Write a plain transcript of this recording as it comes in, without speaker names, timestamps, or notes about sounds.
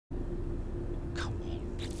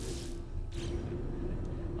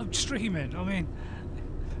streaming. I mean,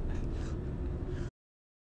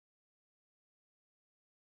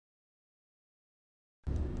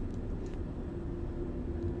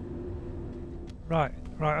 right,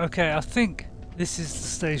 okay. I think this is the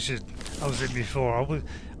station I was in before.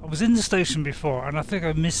 I was in the station before, and I think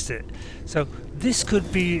I missed it. So this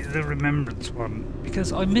could be the Remembrance one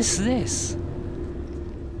because I missed this.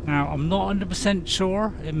 Now I'm not 100%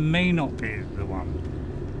 sure. It may not be the one.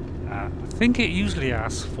 I think it usually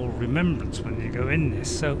asks for Remembrance when you go in this.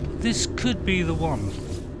 So this could be the one.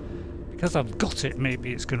 Because I've got it,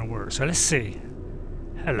 maybe it's going to work. So let's see.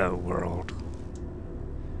 Hello, world.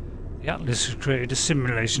 The Atlas has created a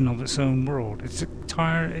simulation of its own world, its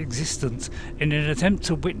entire existence, in an attempt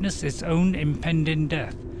to witness its own impending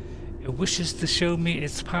death. It wishes to show me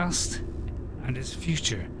its past and its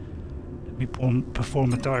future. Let me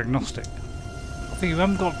perform a diagnostic. I think if I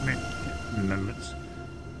haven't got Remembrance,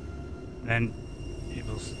 then it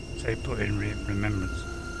will say put in Remembrance.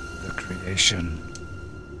 The creation.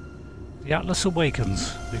 The Atlas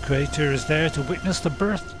awakens. The creator is there to witness the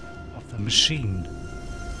birth of the machine.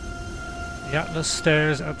 The Atlas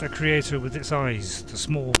stares at the creator with its eyes, the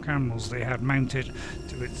small cameras they had mounted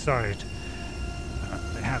to its side.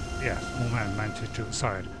 Small man mounted to its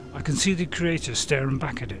side. I can see the creator staring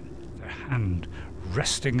back at it, their hand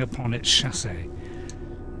resting upon its chassis.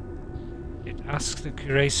 It asks the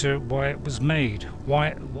creator why it was made,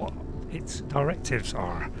 what its directives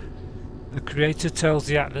are. The creator tells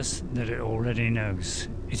the Atlas that it already knows.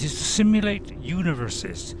 It is to simulate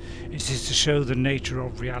universes. It is to show the nature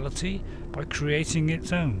of reality by creating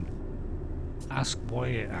its own. Ask why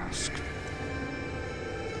it asked.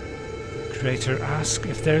 The creator asks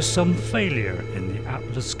if there is some failure in the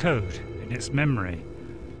Atlas code, in its memory.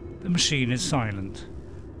 The machine is silent.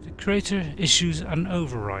 The creator issues an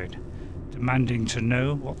override, demanding to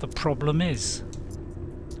know what the problem is.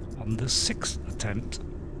 On the 6th attempt,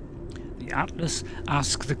 the Atlas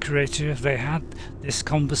asks the creator if they had this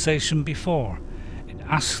conversation before. It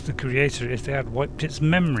asks the creator if they had wiped its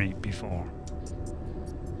memory before.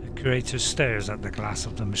 The creator stares at the glass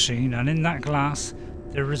of the machine, and in that glass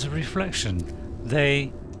there is a reflection.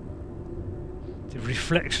 The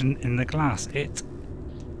reflection in the glass.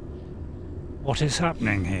 What is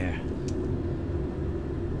happening here?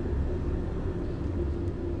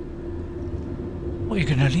 Well, you're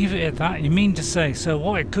going to leave it at that? You mean to say, so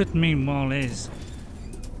what it could mean, well, is...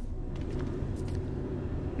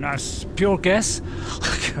 That's pure guess.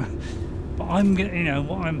 But I'm going,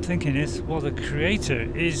 what I'm thinking is, well, the creator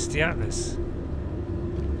is the Atlas.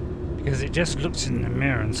 Because it just looked in the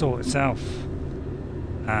mirror and saw itself.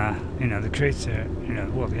 The creator,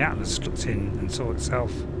 the Atlas looked in and saw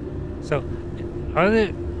itself. So,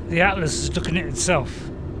 either the Atlas is looking at itself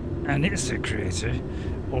and it's the creator,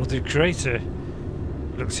 or the creator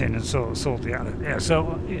looked in and saw the Atlas. Yeah,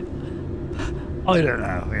 so I don't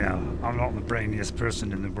know. I'm not the brainiest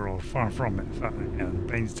person in the world, far from it. In fact, the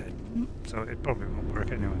brain's dead, so it probably won't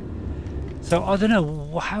work anyway. So I don't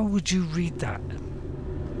know. How would you read that?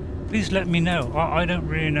 Please let me know. I don't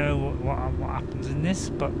really know what happens in this,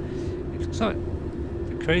 but it looks like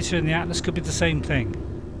the creator and the Atlas could be the same thing.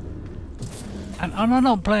 And I'm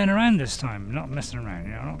not playing around this time. I'm not messing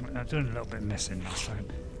around. I'm doing a little bit of messing last time.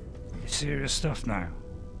 It's serious stuff now.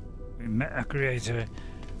 We met a creator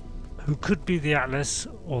who could be the Atlas,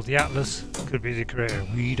 or the Atlas could be the creator.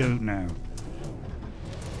 We don't know.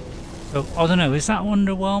 So, I don't know. Is that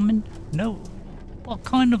underwhelming? No. Well,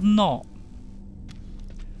 kind of not.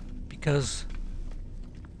 Because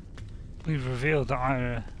we've revealed that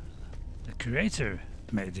either the creator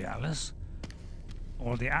made the Atlas,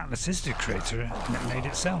 or the Atlas is the creator and it made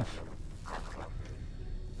itself.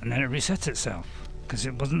 And then it reset itself because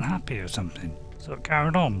it wasn't happy or something. So it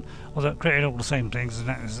carried on. Although it created all the same things and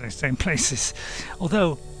that was the same places.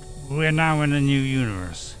 Although we're now in a new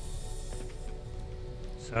universe.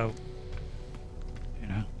 So,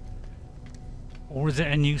 or is it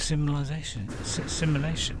a new simulation?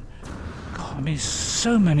 God, I mean,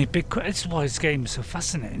 so many big questions. This is why this game is so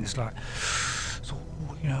fascinating. It's like,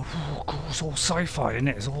 it's all sci-fi, isn't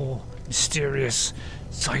it? It's all mysterious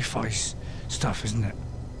sci-fi stuff, isn't it?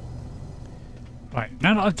 Right,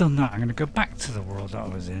 now that I've done that, I'm going to go back to the world that I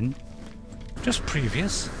was in. Just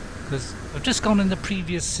previous, because I've just gone in the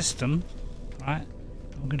previous system, right?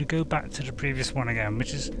 I'm going to go back to the previous one again,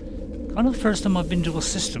 which is kind of the first time I've been to a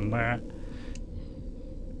system where...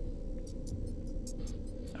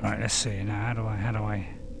 Right, let's see, now how do I...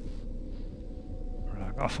 Right,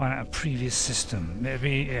 I've got to find out a previous system. It'd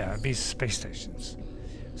be space stations.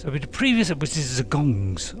 So it'd be the previous, which is the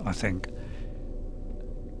gongs, I think.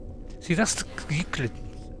 See, that's the Euclid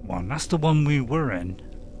one. That's the one we were in.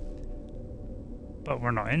 But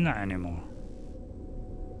we're not in that anymore.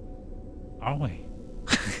 Are we?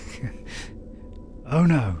 Oh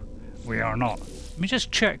no, we are not. Let me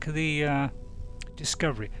just check the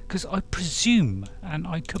discovery, because I presume, and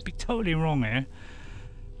I could be totally wrong here,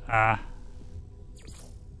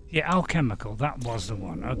 yeah, alchemical, that was the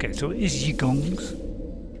one. Okay, so it is Yigongs.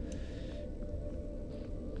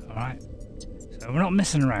 Alright, so we're not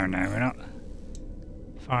messing around now, we're not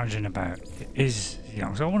farging about. It is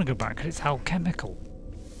Yigongs. So I want to go back because it's alchemical,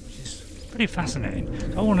 which is pretty fascinating.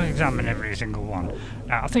 So I want to examine every single one.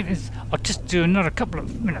 Now, I think I'll just do another couple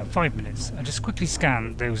of 5 minutes, and just quickly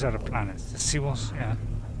scan those other planets to see what's, It'd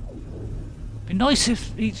be nice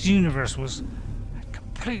if each universe was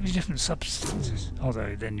completely different substances,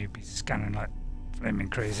 although then you'd be scanning like flaming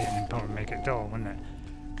crazy and then probably make it dull, wouldn't it?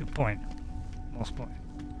 Good point. Lost point.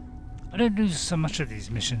 I don't do so much of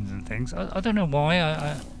these missions and things. I don't know why.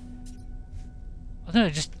 I don't know.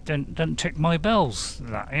 It just don't tick my bells.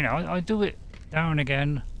 That I do it now and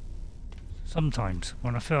again. Sometimes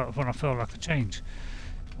when I feel like a change,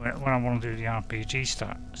 when I want to do the RPG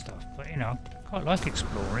stuff. But I quite like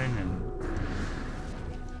exploring and.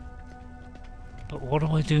 But what do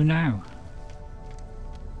I do now?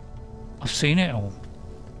 I've seen it all.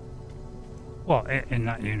 Well, in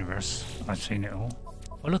that universe, I've seen it all.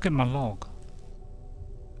 If I look at my log,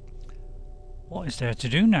 what is there to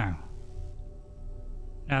do now?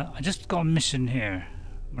 Now, I just got a mission here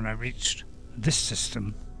when I reached this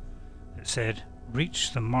system. It said,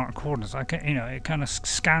 reach the marked coordinates. It kind of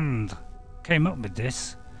scanned, came up with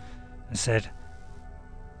this, and said,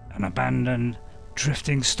 an abandoned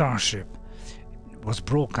drifting starship was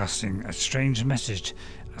broadcasting a strange message,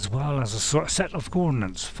 as well as a set of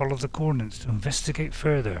coordinates. Follow the coordinates to investigate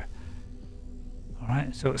further.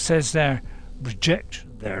 Alright, so it says there, reject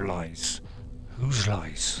their lies. Whose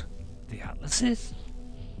lies? The Atlas's?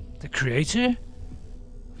 The Creator?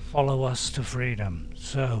 Follow us to freedom.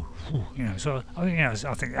 So, I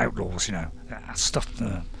think outlaws, stuff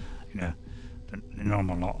the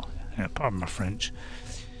normal lot. Pardon my French.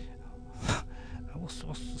 What's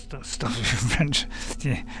the stuff in French?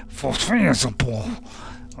 Yeah,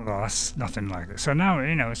 although that's nothing like it. So now,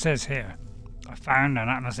 it says here, I found an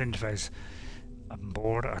Atlas interface on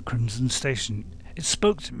board a Crimson station. It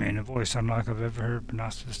spoke to me in a voice unlike I've ever heard and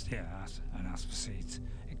asked for seeds.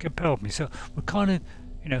 It compelled me. So we're kind of,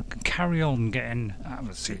 can carry on getting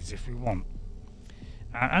Atlas seeds if we want.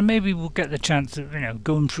 And maybe we'll get the chance of,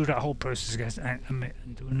 going through that whole process and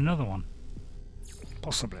doing another one.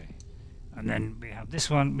 Possibly. And then we have this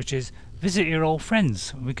one, which is visit your old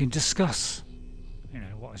friends, and we can discuss,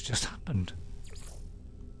 what has just happened.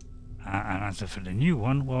 And as for the new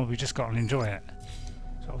one, well, we just got to enjoy it.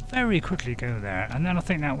 So I'll very quickly go there, and then I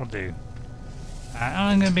think that will do. And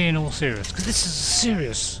I'm going to be in all serious, because this is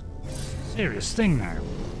a serious thing now.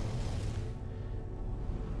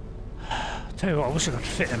 I'll tell you what, I wish I could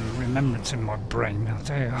fit a remembrance in my brain. I'll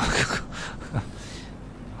tell you.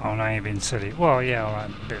 Oh, no, I ain't being silly. Well, yeah, alright,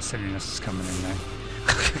 a bit of silliness is coming in now.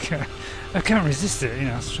 I can't resist it,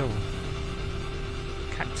 that's trouble.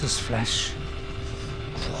 Cactus flesh.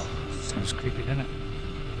 Sounds creepy, doesn't it?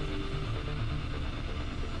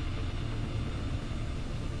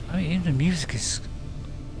 I mean, even the music is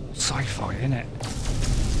all sci-fi, isn't it?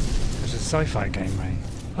 It's a sci-fi game, right?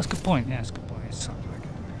 That's a good point, yeah, that's a good point. It's a sci-fi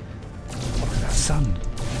game. Look at that sun.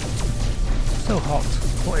 So hot.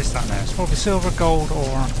 What is that now? It's probably silver, gold,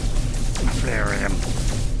 or Flareum,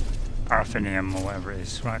 Paraffinium, or whatever it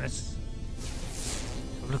is. Right, let's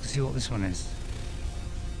have a look and see what this one is.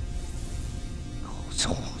 Oh, it's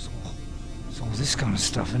all this kind of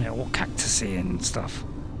stuff, isn't it? All cactusy and stuff.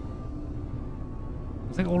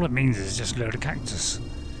 I think all it means is just a load of cactus.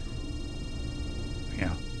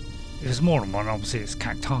 Yeah. If there's more than one, obviously it's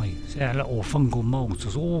cacti. So yeah, little fungal molds.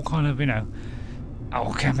 It's all kind of,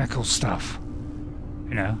 alchemical stuff.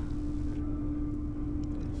 And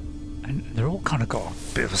they're all kind of got a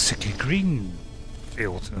bit of a sickly green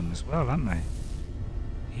feel to them as well, haven't they?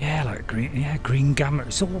 Yeah, like green gamma.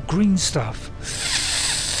 It's all green stuff.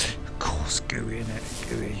 Of course, gooey,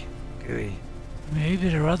 innit? Gooey. Maybe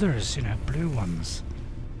there are others, blue ones.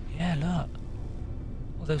 Yeah, look.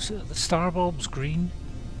 Well, those the star bulbs green?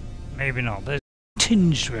 Maybe not. There's a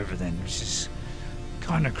tinge to everything, which is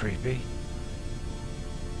kind of creepy.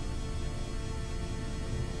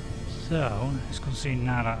 So, let's go see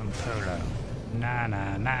Nada and Polo.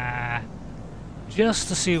 Nah. Just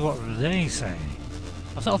to see what they say.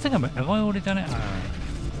 I think have I already done it? I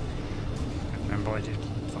can't remember what I did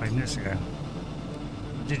 5 minutes ago.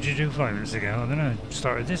 What did you do 5 minutes ago? I don't know.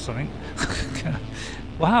 Started this, I think.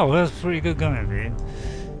 Wow, that's pretty good going for you.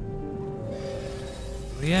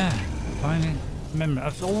 But yeah, finally Remember,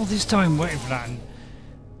 after all this time waiting for that, and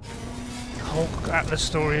the whole Atlas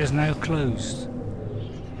story is now closed.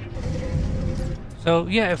 So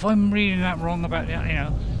yeah, if I'm reading that wrong about that, you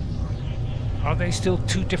know, are they still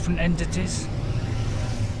two different entities?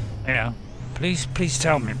 You know, please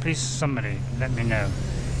tell me, please somebody let me know.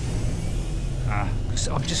 Because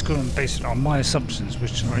I'm just going to base it on my assumptions,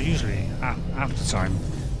 which are usually half the time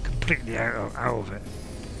completely out of it.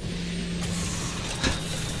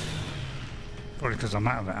 Probably because I'm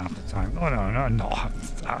out of it half the time. Oh no, I'm not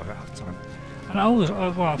out of it half the time. And I always,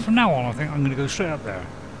 well, from now on, I think I'm going to go straight up there.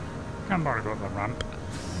 Can't bother go up the ramp.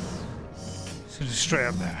 So just straight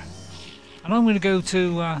up there. And I'm going to go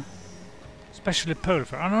to Specially Polar.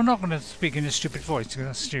 And I'm not going to speak in a stupid voice because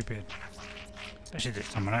that's stupid. Especially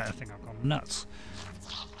this time I think I've gone nuts.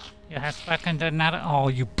 You have spoken to another. Oh,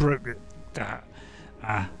 you broke it. That.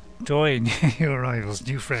 Join your rivals,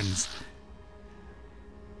 new friends.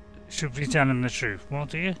 Should we tell him the truth? Well,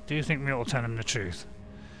 do you? Do you think we ought to tell him the truth?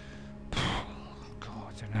 God,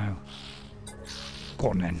 I don't know. Go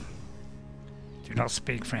on then. Do not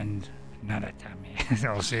speak, friend. Nada, damn me.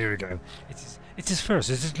 Oh, so here we go. It is first,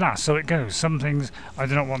 it is last, so it goes. Some things I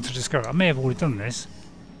do not want to discover. I may have already done this.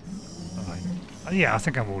 Yeah, I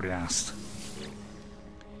think I've already asked.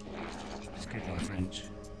 Excuse my French.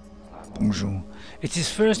 Bonjour. It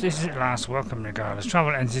is first, it is last. Welcome regardless.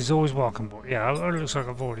 Travel ends is always welcome. But yeah, it looks like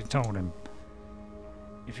I've already told him.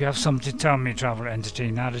 If you have something to tell me, travel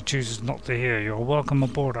entity, Nada chooses not to hear. You're welcome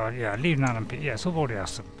aboard. Yeah, leave Nada in peace. Yes, I've already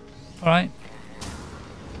asked him. Alright.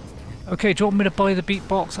 Okay, do you want me to buy the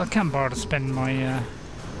beatbox? I can't bother to spend my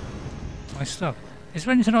my stuff. Is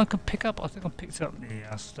there anything I could pick up? I think I picked up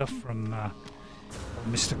the stuff from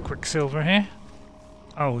Mr. Quicksilver here.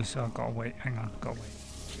 Oh, so I've got to wait. Hang on, got to wait.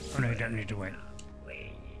 Oh no, you don't need to wait.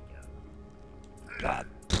 Yeah.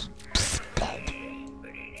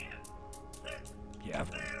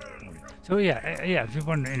 So yeah, yeah. If you're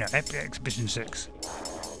wondering, you know, Epic Exhibition 6.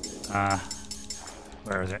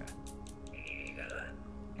 Where is it?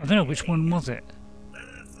 I don't know which one was it.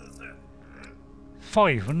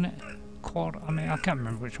 5, wasn't it? Quad. I mean, I can't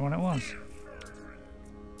remember which one it was.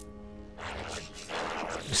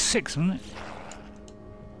 It was 6, wasn't it?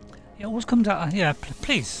 It always comes out. Yeah,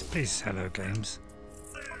 please, hello games.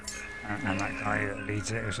 And that guy that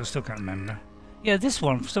leads it, which I still can't remember. Yeah, this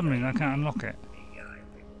one for some reason I can't unlock it.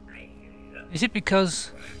 Is it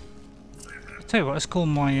because? I'll tell you what. Let's call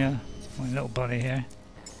my my little buddy here.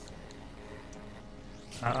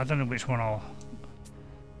 I don't know which one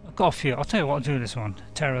I've got a few. I'll tell you what I'll do with this one.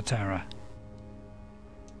 Terra.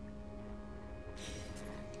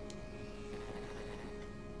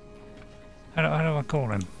 How do I call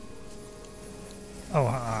him? Oh,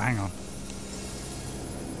 hang on.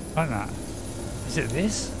 Like that. Is it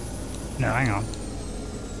this? No, hang on.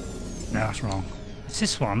 No, that's wrong. It's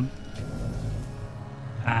this one.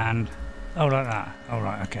 And... oh, like that. Oh,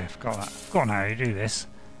 right, okay, forgot that. Forgotten how you do this.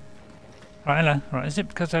 Right, hello. Right, is it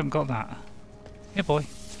because I haven't got that? Here, boy.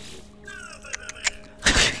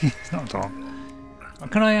 It's not a dog.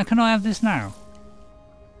 Can I have this now?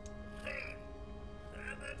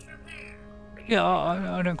 Yeah,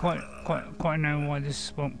 I don't quite know why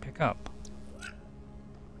this won't pick up.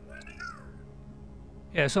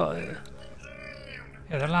 Yeah, so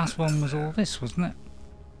yeah, the last one was all this, wasn't it?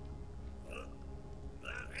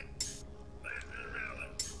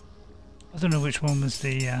 I don't know which one was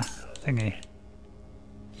the thingy.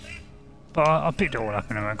 But I picked it all up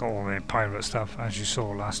and I got all the pirate stuff as you saw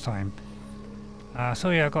last time. So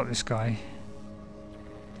yeah, I got this guy.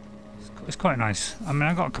 It's quite nice. I mean,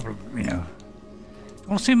 I got a couple of, you know. I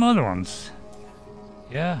want to see my other ones.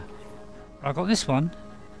 Yeah. I got this one.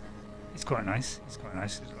 It's quite nice. It's quite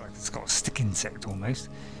nice. It's got a stick insect almost.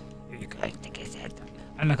 Here you go, stick insect.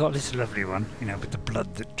 And I got this lovely one, you know, with the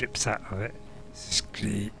blood that drips out of it. It's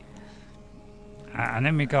great. And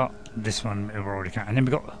then we got this one we've already got. And then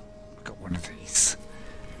we got one of these.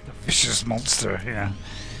 The vicious monster, yeah.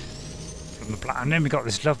 From the black. And then we got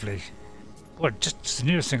this lovely. Well, just the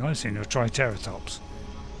newest thing I've seen was Triceratops.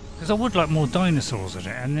 Because I would like more dinosaurs in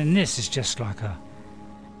it, and then this is just like a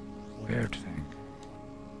weird thing.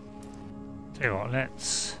 Tell you what,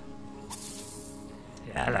 let's...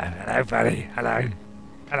 yeah, hello buddy, hello,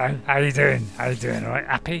 how you doing, alright,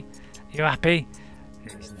 happy? You happy?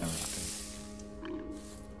 He's never happy.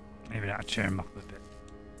 Maybe that'll cheer him up a bit.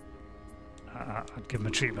 I'd give him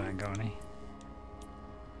a treat bag, won't he?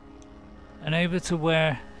 Unable to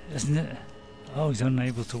wear, isn't it? Oh, he's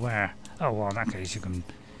unable to wear. Oh, well, in that case you can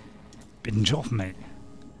binge off, mate.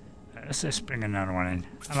 Let's bring another one in.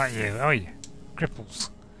 How about you? Oh, you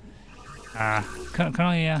cripples. Can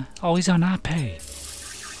I, oh, he's unhappy.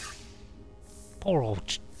 Poor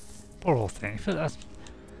old thing. I feel that's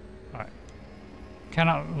right. Can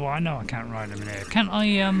I? Well, I know I can't ride him in here. Can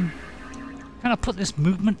I put this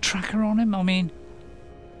movement tracker on him? I mean,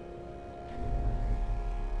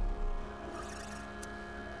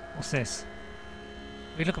 what's this?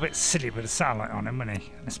 We look a bit silly with a satellite on him, wouldn't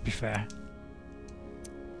he? Let's be fair.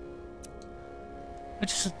 I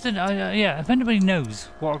just didn't. Yeah. If anybody knows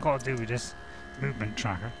what I've got to do with this movement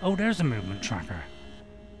tracker. Oh, there's a movement tracker.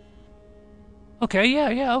 Okay,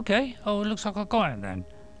 yeah, okay. Oh, it looks like I got it then.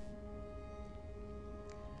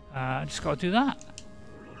 I just got to do that.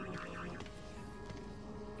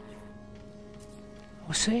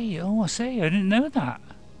 I see. Oh, I see. I didn't know that.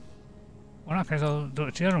 Well, in that case, I'll do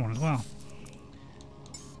it to the other one as well.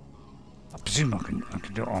 I presume I can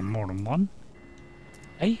do it on more than one.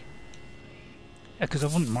 Hey? Yeah, because I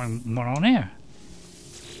wouldn't mind one on here.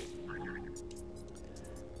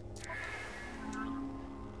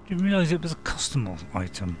 Didn't realise it was a customizable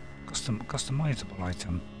item. Customizable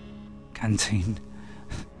item. Canteen.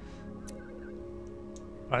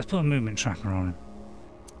 Right, let's put a movement tracker on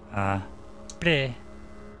him. Bleh.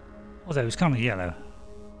 Although it's kind of yellow.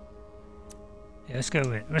 Yeah, let's go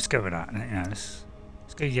with that. Yeah, let's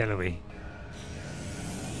go yellowy.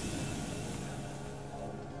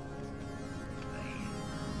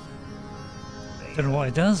 Don't know what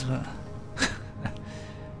it does, but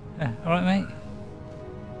yeah, all right, mate.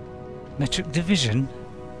 Metric division.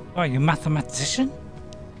 Oh, you a mathematician?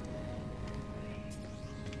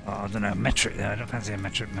 Oh, I don't know, metric there. I don't fancy a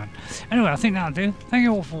metric man. Anyway, I think that'll do. Thank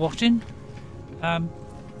you all for watching.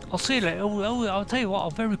 I'll see you later. I'll tell you what.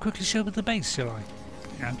 I'll very quickly show you the base, shall I?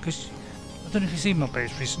 Yeah, because I don't know if you've seen my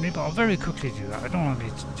base recently, but I'll very quickly do that. I don't want to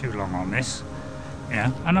be too long on this.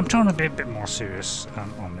 Yeah, and I'm trying to be a bit more serious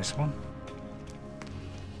on this one.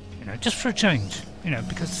 You know, just for a change. You know,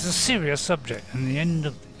 because it's a serious subject, and the end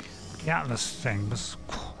of the Atlas thing was,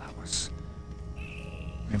 that was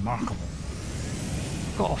remarkable.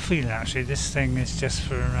 I've got a feeling actually this thing is just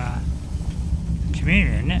for the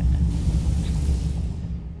community, isn't it?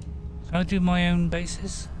 Can I do my own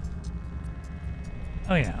bases?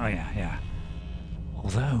 Oh yeah.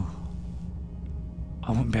 Although,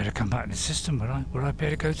 I wouldn't be able to come back to the system, would I? Would I be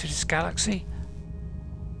able to go to this galaxy?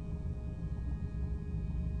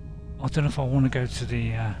 I don't know if I want to go to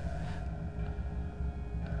the...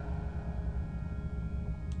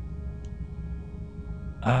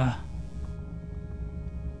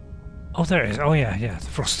 oh, there it is. Oh, yeah, the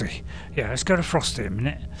Frosty. Yeah, let's go to Frosty a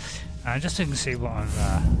minute. Just so you can see what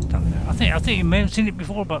I've done there. I think you may have seen it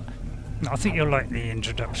before, but I think you'll like the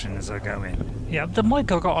introduction as I go in. Yeah, the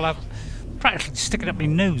mic I've got, I'll have practically sticking up my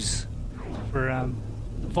nose for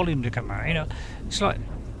the volume to come out. You know, it's like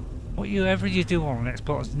whatever you do on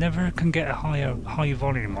Xbox never can get a high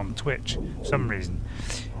volume on Twitch for some reason.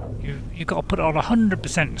 You've got to put it on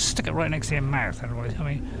 100%, stick it right next to your mouth. Otherwise, I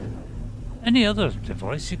mean, any other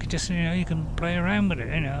device you could just, you know, you can play around with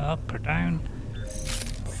it, you know, up or down.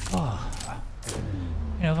 Oh,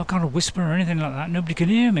 you know, if I kind of whisper or anything like that, nobody can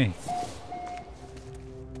hear me,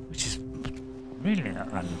 which is really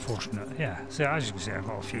unfortunate. Yeah. So as you can see, I've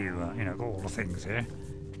got a few, you know, got all the things here,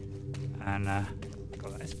 and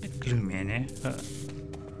it's a bit gloomy in here. But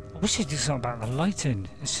I wish they'd do something about the lighting.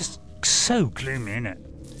 It's just so gloomy, isn't it?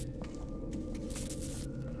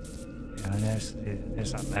 Yeah,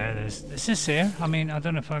 there's that there. There's this here. I mean, I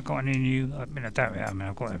don't know if I've got any new. I mean, I doubt it. I mean,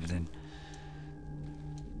 I've got everything.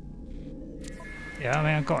 Yeah, I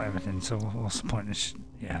mean, I've got everything, so what's the point in this?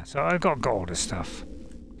 Yeah, so I've got all this stuff.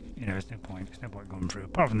 You know, there's no point going through,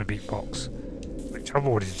 apart from the beatbox, which I've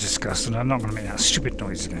already discussed, and I'm not going to make that stupid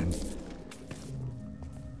noise again.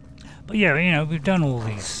 But yeah, you know, we've done all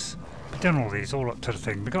these all up to the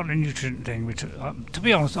thing. We've got the nutrient thing, which, to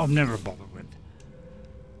be honest, I've never bothered with.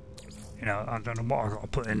 You know, I don't know what I've got to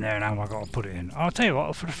put in there and how I've got to put it in. I'll tell you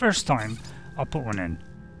what, for the first time, I'll put one in.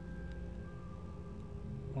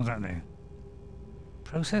 What's that do?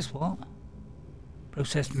 Processed what?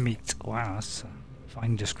 Processed meat. Wow, that's a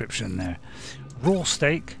fine description there. Raw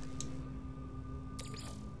steak.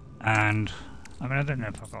 And, I mean, I don't know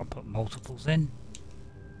if I've got to put multiples in.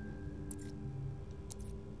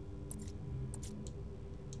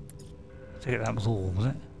 I think that was all, was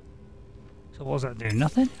it? So what does that do?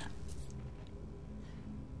 Nothing?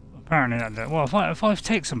 Apparently that does. Well, if I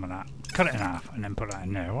take some of that, cut it in half, and then put that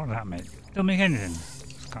in there, what does that make? Don't make anything.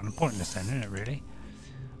 It's kind of pointless then, isn't it, really?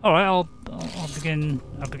 Alright, I'll begin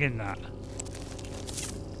that.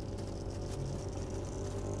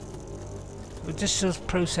 It just says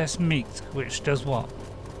processed meat, which does what?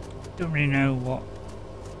 Don't really know what.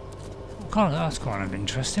 That's kind of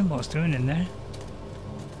interesting what it's doing in there.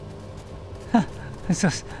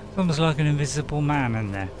 It's almost like an invisible man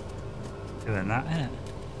in there doing that, isn't it?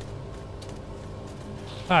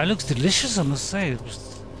 Oh, it looks delicious, I must say.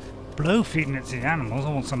 Just blow feeding it to the animals.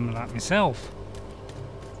 I want something like myself.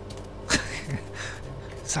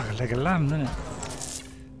 It's like a leg of lamb, isn't it?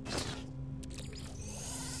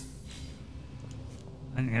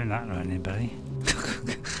 I ain't giving that to anybody.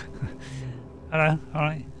 Hello,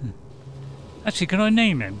 alright. Actually, can I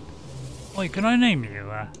name him? Wait, can I name you,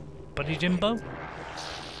 Buddy Jimbo?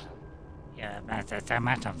 Yeah, that's so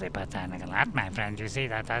much of the botanical art, my friend. You see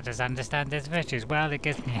that I just understand its virtues. Well, it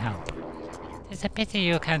gives me hope. It's a pity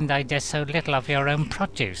you can digest so little of your own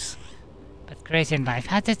produce. But grace in life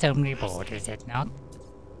has its own reward, is it not?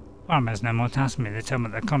 Farmers no more task me. They tell me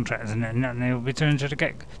their contracts and then they will return to the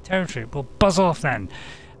Gek territory. Well, buzz off then.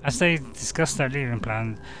 As they discuss their leaving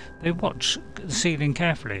plan, they watch the ceiling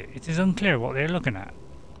carefully. It is unclear what they are looking at.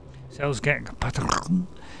 Sells Gek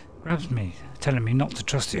grabs me, telling me not to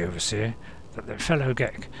trust the overseer, that their fellow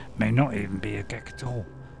Gek may not even be a Gek at all.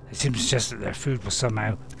 They seem to suggest that their food was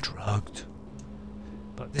somehow drugged.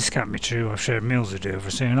 But this can't be true. I've shared meals with the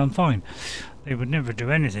overseer and I'm fine. They would never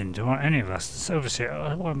do anything to any of us. This overseer,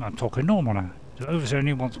 I'm talking normal now. The overseer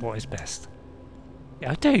only wants what is best.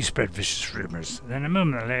 Yeah, I dare you spread vicious rumours. Then a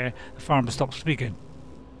moment later, the farmer stopped speaking.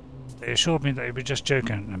 They assured me that he was just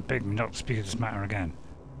joking and begged me not to speak of this matter again.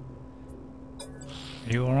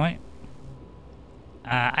 Are you alright?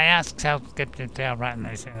 I asked how to get the right, and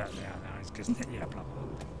they say that they are now. Yeah, blah, blah.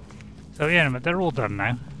 So yeah, but they're all done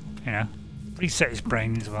now. You know, reset his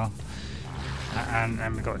brain as well.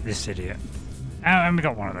 And we got this idiot. And we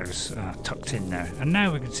got one of those tucked in there. And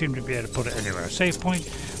now we can seem to be able to put it anywhere. Save point.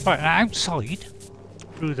 Right, now outside,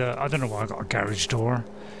 through the, I don't know why I got a garage door.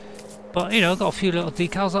 But, you know, I've got a few little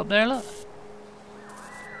decals up there, look.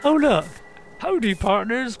 Oh, look. Howdy,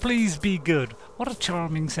 partners. Please be good. What a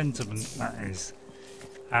charming sentiment that is.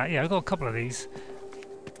 Yeah, I've got a couple of these.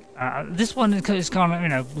 This one is kind of, you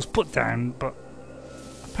know, was put down, but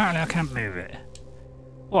apparently I can't move it.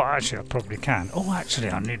 Well, actually, I probably can. Oh, actually,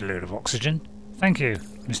 I need a load of oxygen. Thank you,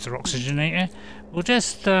 Mr. Oxygenator. We'll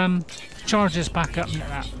just charge this back up and let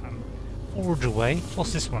that forge away.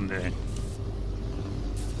 What's this one doing?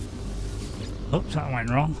 Oops, that went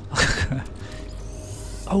wrong.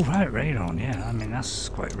 Oh, right, radon, yeah. I mean, that's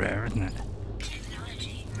quite rare, isn't it?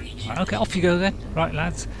 Right, okay, off you go then. Right,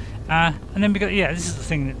 lads. And then we got, yeah, this is the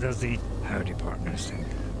thing that does the Howdy Partners thing.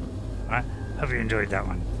 Right, hope you enjoyed that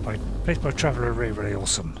one. Placed by Traveller RayRay,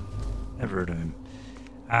 awesome. Never heard of him.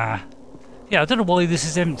 Yeah, I don't know why this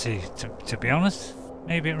is empty, to be honest.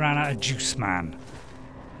 Maybe it ran out of juice, man.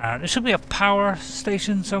 There should be a power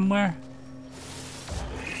station somewhere.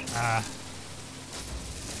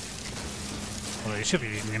 Well, it should be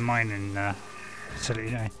using the mining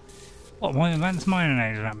facility now. What, my advanced mining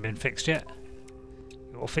aids haven't been fixed yet?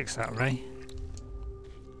 You gotta fix that, Ray.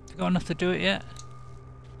 You got enough to do it yet?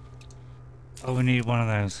 Oh, we need one of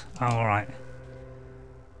those. Oh, alright.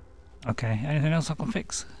 Okay, anything else I can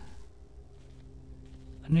fix?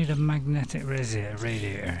 I need a magnetic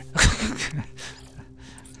radiator.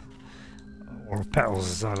 Or petals,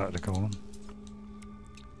 as I like to call them.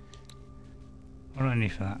 What do I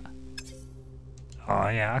need for that? Oh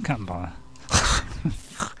yeah, I can't bother.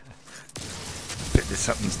 Pick this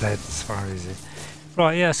up instead, it's far easier.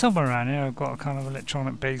 Right, yeah, somewhere around here I've got a kind of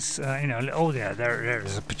electronic base, you know, oh yeah, there it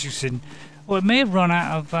is, producing. Well, it may have run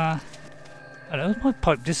out of, hello, my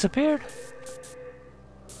pipe disappeared.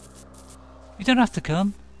 You don't have to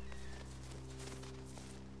come.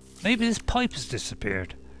 Maybe this pipe has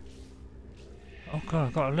disappeared. Oh god,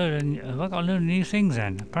 I've got a load of new things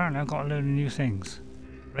then. Apparently I've got a load of new things.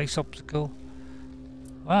 Race obstacle.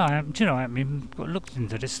 Well, I haven't, you know, I haven't even looked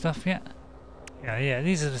into this stuff yet. Yeah,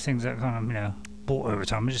 these are the things that kind of, you know, bought over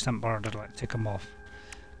time. I just haven't bothered to like tick them off.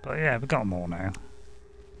 But yeah, we've got them all now.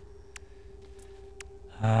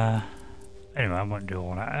 Anyway, I won't do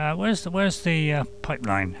all that. Where's the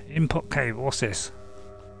pipeline? Input cable, what's this?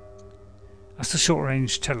 That's the short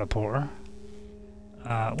range teleporter.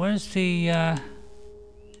 Where's the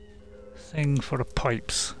thing for the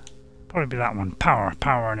pipes? Probably that one.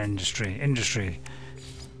 Power and industry.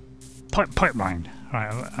 Pipeline.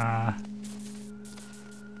 Right.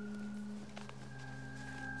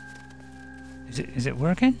 Is it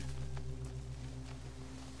working?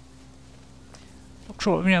 Not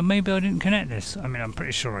sure. You know, maybe I didn't connect this. I mean, I'm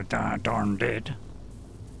pretty sure I darn did.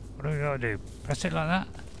 What do we gotta do? Press it like that.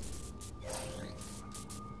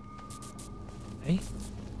 Hey.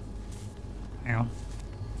 Hang on.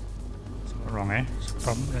 Something wrong here. There's a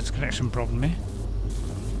problem. There's a connection problem here.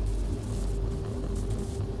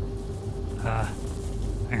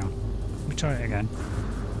 Hang on. Let me try it again.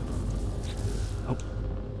 Oh.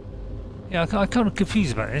 Yeah, I'm kind of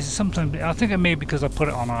confused about this. Sometimes I think it may be because I put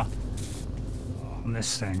it on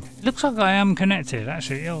this thing. It looks like I am connected,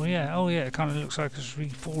 actually. Oh yeah, it kind of looks like it's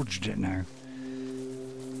reforged it now.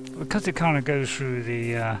 Because it kind of goes through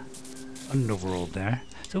the underworld there.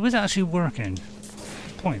 So is it actually working?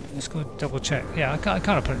 Good point. Let's go double check. Yeah, I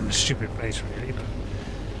kind of put it in a stupid place really, but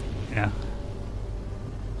yeah.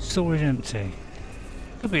 Storage empty.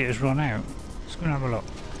 Could be it's run out. Let's go and have a look.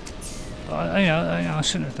 But I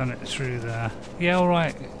shouldn't have done it through the. Yeah, all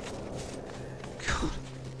right. God.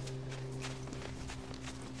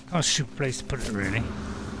 Kind of stupid place to put it really.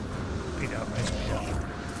 Beat up, let's beat up.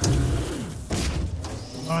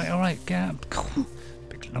 All right, get up.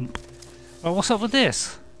 Big lump. Well, what's up with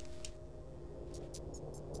this?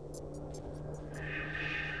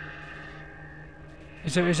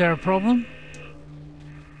 Is there a problem?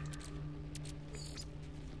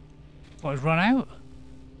 What, it's run out?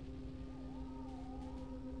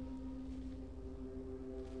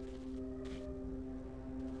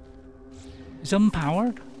 It's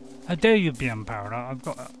unpowered? How dare you be unpowered? I've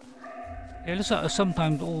got that. Yeah, it looks like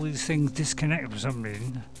sometimes all these things disconnect for some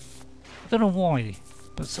reason. I don't know why,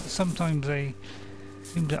 but sometimes they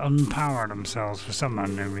seem to unpower themselves for some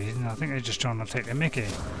unknown reason. I think they're just trying to take the mickey.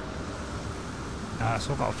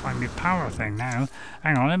 So I've got to find my power thing now.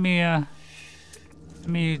 Hang on, let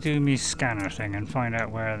me do me scanner thing and find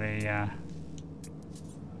out where the.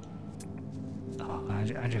 Oh, how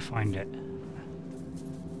do you find it?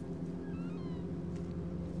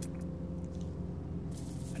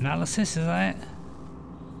 Analysis, is that it?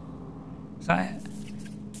 Is that it?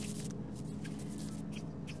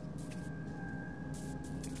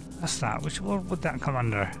 That's that. What would that come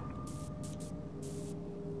under?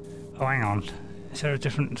 Oh, hang on. Is there a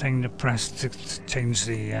different thing to press to change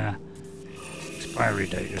the expiry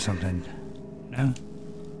date or something? No?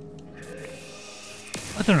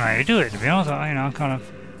 I don't know how you do it, to be honest. I'm kind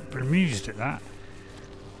of bemused at that.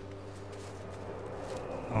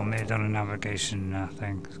 Oh, I may have done a navigation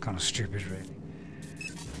thing. It's kind of stupid, really.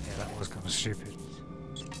 Yeah, that was kind of stupid.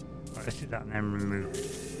 Right, let's do that and then remove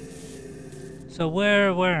it. So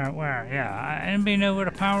where? Yeah, anybody know where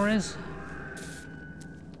the power is?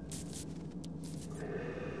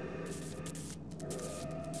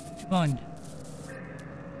 Come on.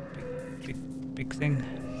 Big thing.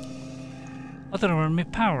 I don't know where my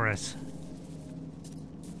power is.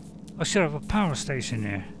 I should have a power station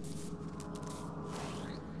here.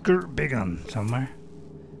 Big on somewhere,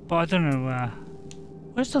 but I don't know.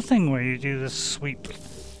 Where's the thing where you do the sweep?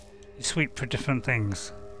 You sweep for different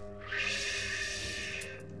things.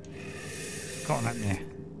 Got that there.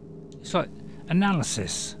 It's like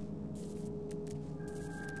analysis.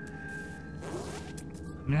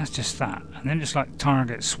 I mean, that's just that, and then it's like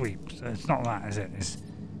target sweep. So it's not that, is it? It's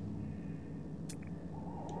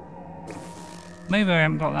maybe I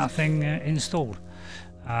haven't got that thing installed.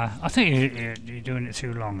 I think you're doing it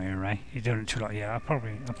too long here, Ray. You're doing it too long. Yeah, I'll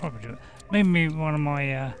probably do it. Maybe one of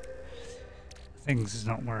my things is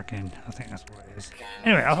not working. I think that's what it is.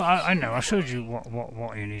 Anyway, I know. I showed you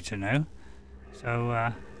what you need to know. So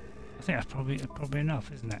I think that's probably enough,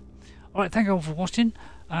 isn't it? All right. Thank you all for watching.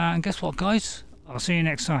 And guess what, guys? I'll see you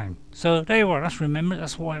next time. So there you are. That's Remembrance.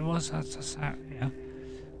 That's what it was. That's how,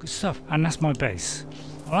 good stuff. And that's my base.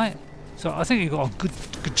 All right. So I think you got a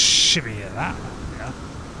good shimmy at that. Yeah.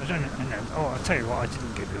 I don't know. Oh, I'll tell you what, I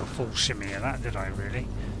didn't give you a full shimmy of that, did I, really?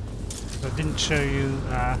 I didn't show you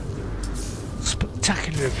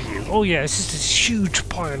spectacular view. Oh yeah, it's just this huge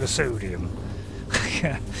pile of sodium,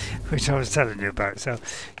 which I was telling you about. So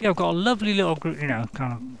yeah, I've got a lovely little, kind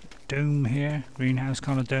of dome here, greenhouse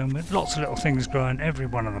kind of dome with lots of little things growing. Every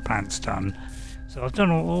one of the plants done. So I've done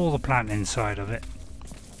all the plant inside of it.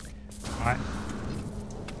 All right.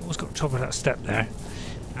 Always got the top of that step there.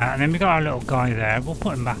 And then we got our little guy there. We'll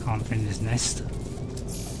put him back on in his nest.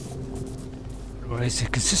 Otherwise, he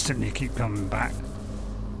consistently keep coming back.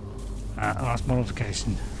 Last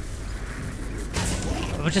modification.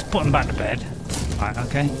 We'll just put him back to bed. Right,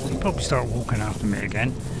 okay. He'll probably start walking after me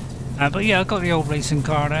again. But yeah, I've got the old racing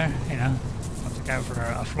car there. I'll take out for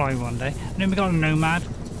a fly one day. And then we got a Nomad.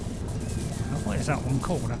 What is that one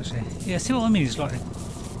called, actually? Yeah, see what I mean? It's like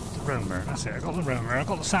roamer, that's it. I got the roamer. I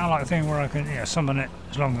got the satellite thing where I can, summon it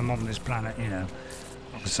as long as I'm on this planet. I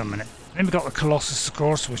can summon it. Then we got the Colossus, of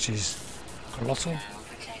course, which is colossal.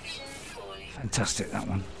 Fantastic, that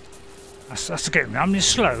one. That's to get me. I'm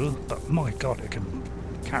just slow, but my God, it can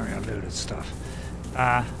carry a load of stuff.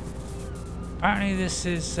 Apparently, this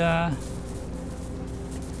is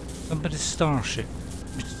somebody's starship.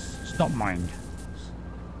 It's not mine.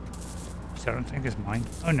 So I don't think it's mine.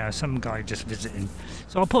 Oh no, some guy just visiting.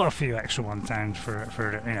 So I'll put a few extra ones down for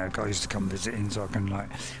you know, guys to come visiting, so I can like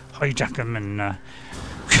hijack them and.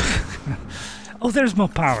 Oh, there's my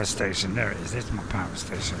power station. There it is. There's my power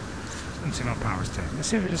station. I don't see my power station. Let's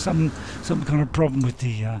see if there's some kind of problem with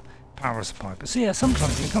the power supply. But see, yeah,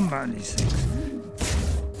 sometimes you come back to these things.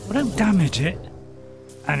 Well, don't damage it,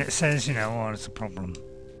 and it says, you know, oh, it's a problem.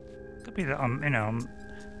 Could be that I'm, you know,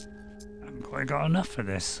 I haven't quite got enough for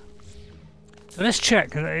this. So let's check,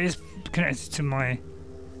 because it is connected to my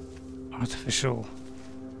artificial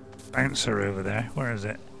bouncer over there. Where is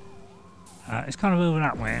it? It's kind of over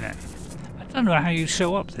that way, isn't it? I don't know how you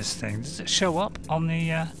show up this thing. Does it show up on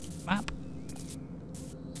the map?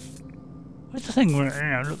 Where's the thing where it, you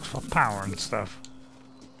know, looks for power and stuff?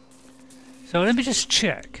 So let me just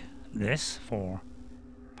check this for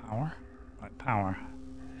power. Right, power.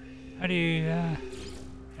 How do you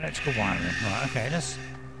electrical wiring? Right, okay.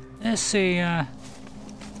 Let's see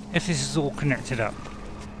if this is all connected up.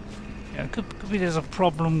 Yeah, could be there's a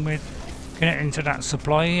problem with connecting to that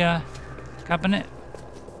supply cabinet.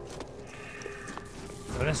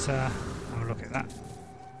 So let's have a look at that.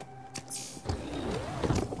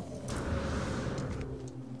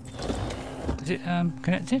 Is it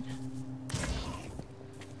connected?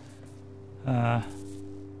 I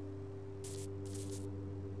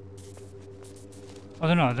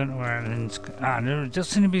don't know where everything's. There does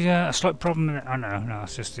seem to be a slight problem with it. Oh no,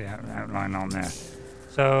 it's just the outline on there.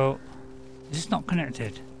 So, is this not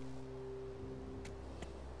connected?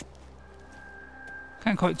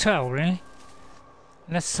 Can't quite tell, really.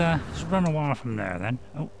 Let's run a wire from there then.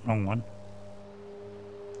 Oh, wrong one.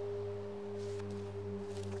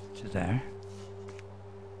 To there.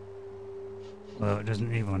 Well, it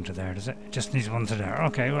doesn't need one to there, does it? It just needs one to there.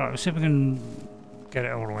 Okay, right, let's see if we can get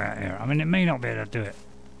it all the way out here. I mean, it may not be able to do it.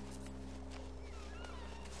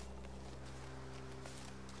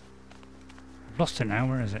 I've lost it now.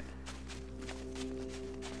 Where is it?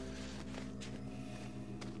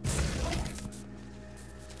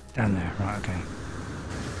 Down there. Right, okay.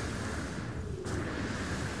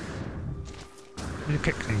 Do the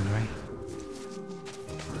kick things away.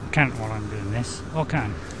 I can't while I'm doing this. Oh, I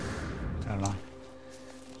can. Don't lie.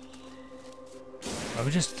 Well,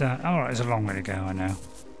 we just. Alright, it's a long way to go, I know.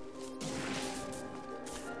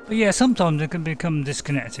 But yeah, sometimes it can become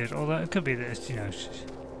disconnected, although it could be that it's, you know.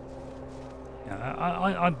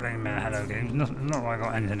 I blame Hello Games. Not that I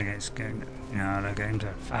got anything against game. You know, Hello Games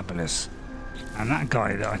are fabulous. And that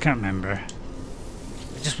guy that I can't remember.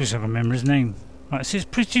 I just wish I could remember his name. Right, so it's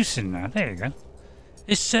producing now. There you go.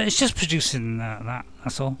 It's just producing that.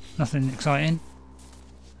 That's all. Nothing exciting.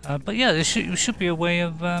 But yeah, there should be a way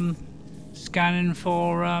of scanning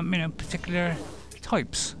for you know, particular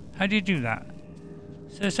types. How do you do that?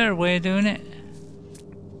 So is there a way of doing it?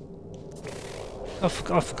 I've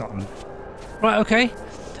forgotten. Right, okay.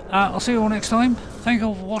 I'll see you all next time. Thank you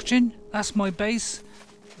all for watching. That's my base.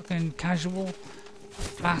 Looking casual,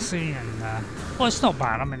 classy, and well, it's not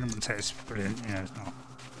bad. I mean, I wouldn't say it's brilliant. You know, it's not.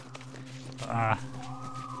 But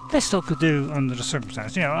best I could do under the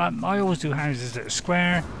circumstances. You know, I always do houses that are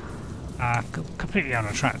square, completely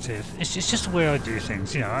unattractive. It's just the way I do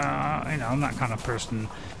things. You know, I'm that kind of person.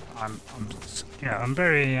 I'm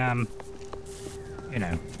very you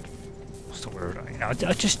know, what's the word? You know,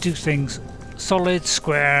 I just do things solid,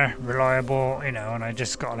 square, reliable. You know, and I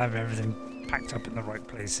just got to have everything packed up in the right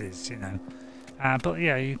places. You know. But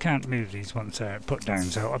yeah, you can't move these once they're put down.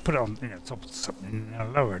 So I put it on, you know, top of something, and I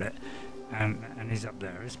lowered it, and he's up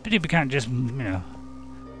there. It's pity we can't just, you know,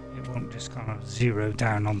 it won't just kind of zero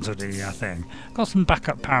down onto the thing. Got some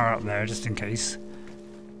backup power up there just in case.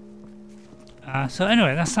 So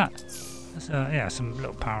anyway, that's that. That's yeah, some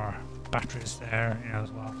little power batteries there, you know,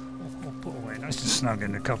 as well. We'll put away nice and snug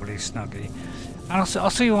in the cupboardy snuggy. And I'll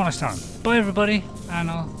see you all next time. Bye everybody, and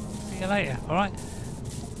I'll see you later. All right.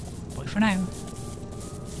 Bye for now.